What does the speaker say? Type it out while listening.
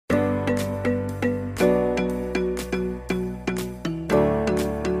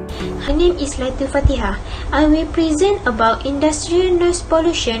name is Laitu Fatihah. I will present about industrial noise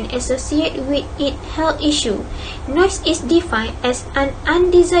pollution associated with its health issue. Noise is defined as an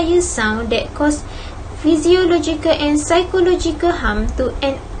undesired sound that causes physiological and psychological harm to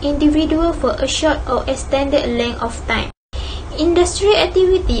an individual for a short or extended length of time. Industrial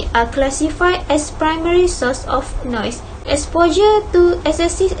activity are classified as primary source of noise. Exposure to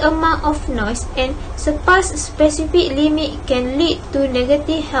excessive amount of noise and surpass specific limit can lead to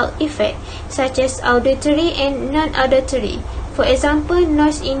negative health effects such as auditory and non-auditory. For example,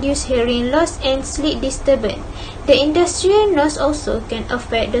 noise-induced hearing loss and sleep disturbance. The industrial noise also can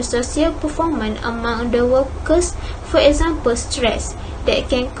affect the social performance among the workers, for example stress, that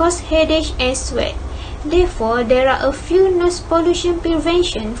can cause headache and sweat. Therefore, there are a few noise pollution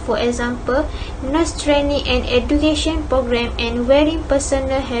prevention, for example, noise training and education program and wearing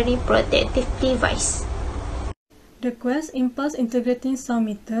personal hearing protective device. The Quest Impulse Integrating Sound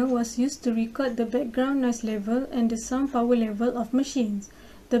Meter was used to record the background noise level and the sound power level of machines.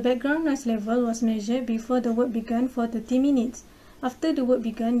 The background noise level was measured before the work began for 30 minutes. After the work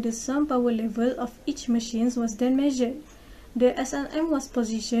began, the sound power level of each machine was then measured. The SLM was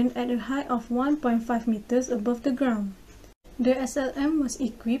positioned at a height of 1.5 meters above the ground. The SLM was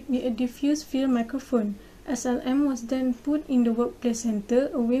equipped with a diffuse field microphone. SLM was then put in the workplace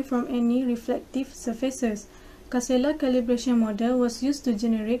center away from any reflective surfaces. Casella calibration model was used to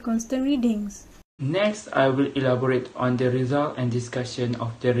generate constant readings. Next, I will elaborate on the result and discussion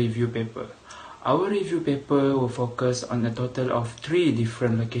of the review paper. Our review paper will focus on a total of 3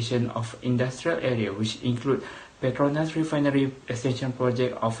 different locations of industrial area, which include Petronas Refinery Extension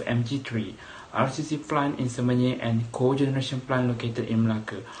Project of MG3, RCC plant in Semenye, and cogeneration plant located in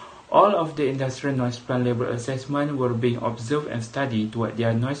Melaka. All of the industrial noise plant level assessment were being observed and studied toward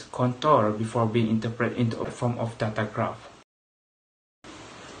their noise contour before being interpreted into a form of data graph.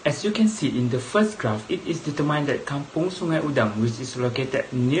 As you can see in the first graph, it is determined that Kampung Sungai Udang, which is located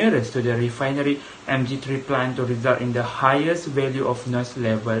nearest to the refinery MG3 plant, to result in the highest value of noise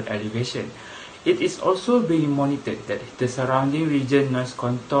level elevation. It is also being monitored that the surrounding region noise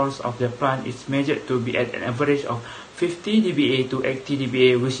contours of the plant is measured to be at an average of 50 dBA to 80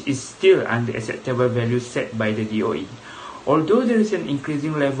 dBA, which is still under acceptable value set by the DOE. Although there is an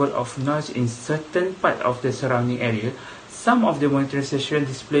increasing level of noise in certain part of the surrounding area, some of the monitoring sessions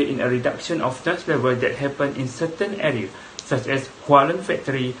display in a reduction of noise level that happen in certain areas, such as Hualeng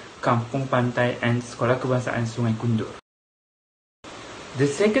Factory, Kampung Pantai, and Sekolah Kebangsaan Sungai Kundur. The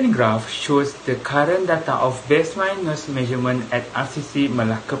second graph shows the current data of baseline noise measurement at RCC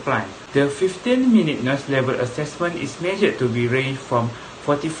Melaka plant. The 15-minute noise level assessment is measured to be ranged from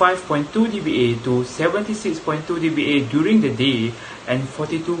 45.2 dBA to 76.2 dBA during the day and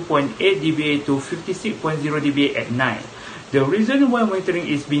 42.8 dBA to 56.0 dBA at night. The reason why monitoring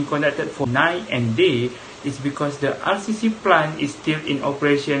is being conducted for night and day is because the RCC plant is still in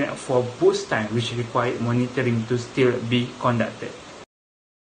operation for boost time, which requires monitoring to still be conducted.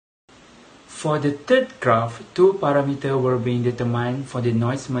 For the third graph, 2 parameters were being determined for the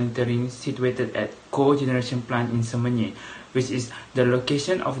noise monitoring situated at cogeneration plant in Semenye, which is the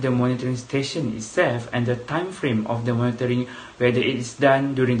location of the monitoring station itself and the time frame of the monitoring, whether it is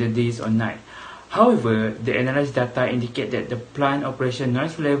done during the days or night. However, the analyzed data indicate that the plant operation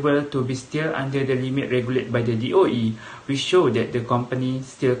noise level to be still under the limit regulated by the DOE, which show that the company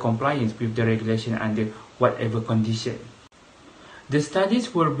still complies with the regulation under whatever condition. The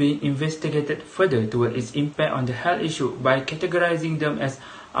studies were being investigated further toward its impact on the health issue by categorizing them as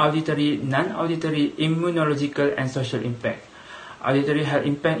auditory, non-auditory, immunological, and social impact. Auditory health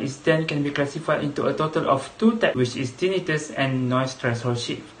impact is then can be classified into a total of 2 types, which is tinnitus and noise threshold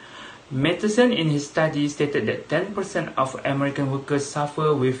shift. Matheson in his study stated that 10% of American workers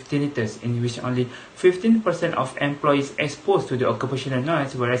suffer with tinnitus, in which only 15% of employees exposed to the occupational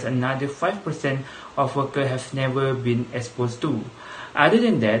noise, whereas another 5% of workers have never been exposed to. Other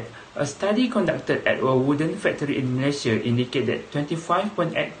than that, a study conducted at a wooden factory in Malaysia indicated that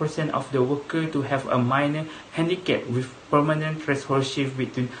 25.8% of the workers to have a minor handicap with permanent threshold shift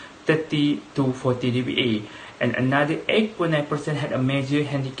between 30 to 40 dBA. And another 8.9% had a major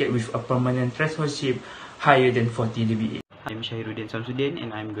handicap with a permanent threshold shift higher than 40 dBA. I'm SYAHIRUDDIN Samsudin,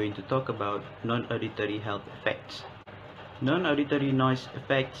 and I'm going to talk about non-auditory health effects. Non-auditory noise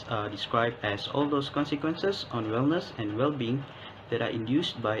effects are described as all those consequences on wellness and well-being that are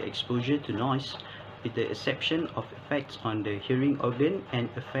induced by exposure to noise, with the exception of effects on the hearing organ and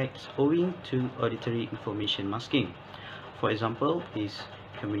effects owing to auditory information masking. For example, is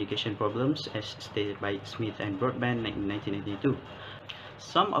communication problems as stated by Smith and Broadbent in 1992.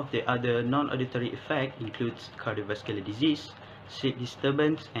 Some of the other non-auditory effects includes cardiovascular disease, sleep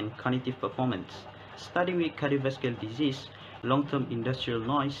disturbance, and cognitive performance. Starting with cardiovascular disease, long-term industrial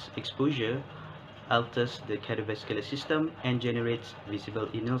noise exposure alters the cardiovascular system and generates visible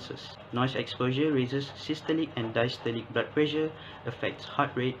illnesses. Noise exposure raises systolic and diastolic blood pressure, affects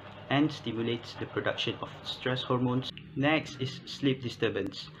heart rate, and stimulates the production of stress hormones. Next is sleep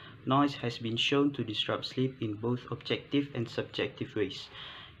disturbance. Noise has been shown to disrupt sleep in both objective and subjective ways.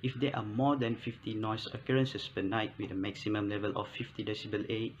 If there are more than 50 noise occurrences per night with a maximum level of 50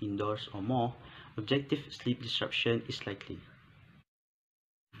 dBA indoors or more, objective sleep disruption is likely.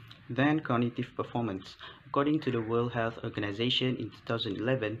 Then cognitive performance. According to the World Health Organization in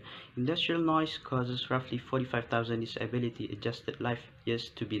 2011, industrial noise causes roughly 45,000 disability-adjusted life years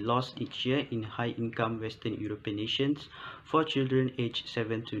to be lost each year in high-income Western European nations for children aged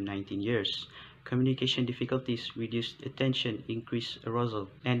 7 to 19 years. Communication difficulties, reduced attention, increased arousal,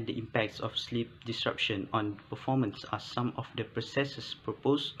 and the impacts of sleep disruption on performance are some of the processes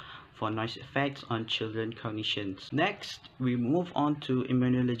proposed for noise effects on children's cognitions. Next, we move on to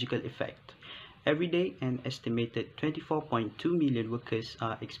immunological effect. Every day, an estimated 24.2 million workers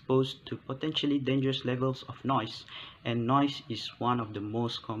are exposed to potentially dangerous levels of noise, and noise is one of the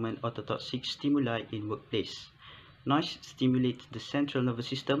most common ototoxic stimuli in workplace. Noise stimulates the central nervous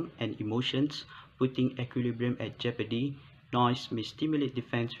system and emotions, putting equilibrium at jeopardy. Noise may stimulate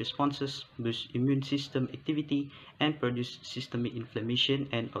defense responses, boost immune system activity, and produce systemic inflammation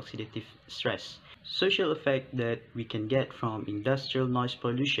and oxidative stress. Social effects that we can get from industrial noise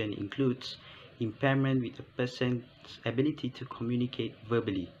pollution includes impairment with a person's ability to communicate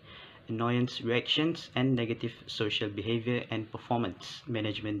verbally, annoyance reactions, and negative social behavior and performance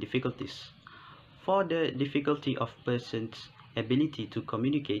management difficulties. For the difficulty of person's ability to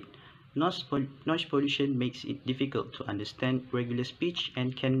communicate, noise pollution makes it difficult to understand regular speech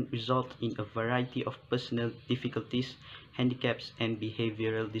and can result in a variety of personal difficulties, handicaps, and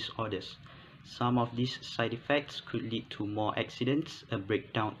behavioral disorders. Some of these side effects could lead to more accidents, a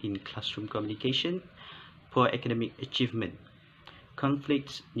breakdown in classroom communication, poor academic achievement,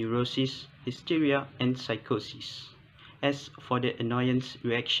 conflicts, neurosis, hysteria, and psychosis. As for the annoyance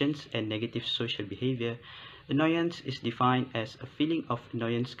reactions and negative social behavior, annoyance is defined as a feeling of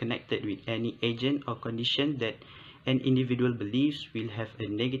annoyance connected with any agent or condition that an individual believes will have a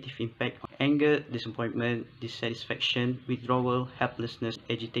negative impact on anger, disappointment, dissatisfaction, withdrawal, helplessness,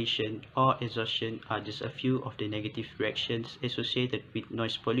 agitation, or exhaustion are just a few of the negative reactions associated with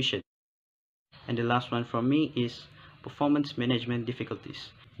noise pollution. And the last one from me is performance management difficulties.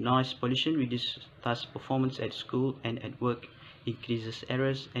 Noise pollution reduces task performance at school and at work, increases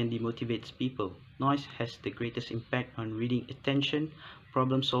errors, and demotivates people. Noise has the greatest impact on reading attention,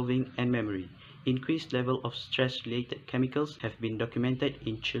 problem solving, and memory. Increased level of stress-related chemicals have been documented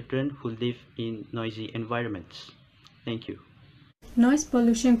in children who live in noisy environments. Thank you. Noise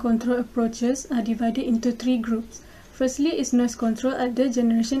pollution control approaches are divided into three groups. Firstly is noise control at the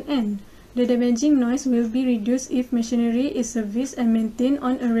generation end. The damaging noise will be reduced if machinery is serviced and maintained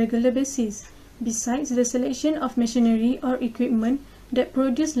on a regular basis. Besides, the selection of machinery or equipment that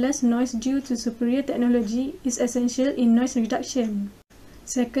produce less noise due to superior technology is essential in noise reduction.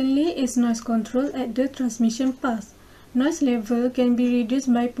 Secondly is noise control at the transmission path. Noise level can be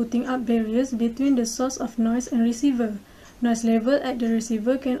reduced by putting up barriers between the source of noise and receiver. Noise level at the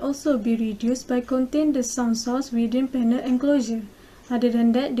receiver can also be reduced by containing the sound source within panel enclosure. Other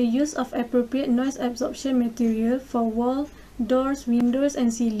than that, the use of appropriate noise absorption material for walls, doors, windows,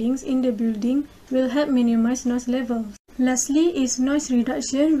 and ceilings in the building will help minimize noise levels. Lastly is noise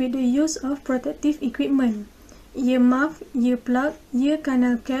reduction with the use of protective equipment. Ear muff, ear plug, ear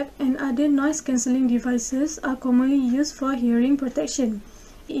canal cap, and other noise-cancelling devices are commonly used for hearing protection.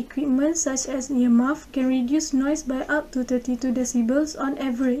 Equipment such as ear muff can reduce noise by up to 32 decibels on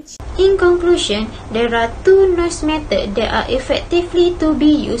average. In conclusion, there are two noise methods that are effectively to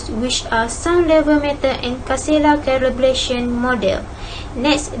be used, which are sound level method and Casella calibration model.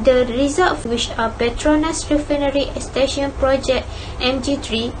 Next, the results, which are Petronas Refinery Extension Project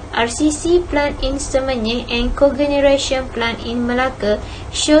MG3, RCC plant in Semenyih, and cogeneration plant in Melaka,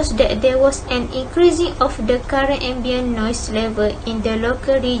 shows that there was an increasing of the current ambient noise level in the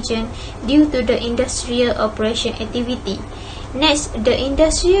local region due to the industrial operation activity. Next, the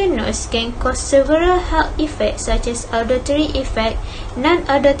industrial noise can cause several health effects such as auditory effect,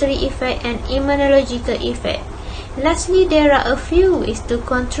 non-auditory effect, and immunological effect. Lastly, there are a few ways to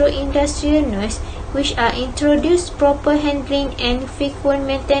control industrial noise, which are introduce proper handling and frequent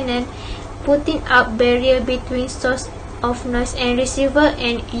maintenance, putting up barrier between source of noise and receiver,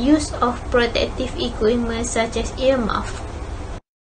 and use of protective equipment such as ear muff.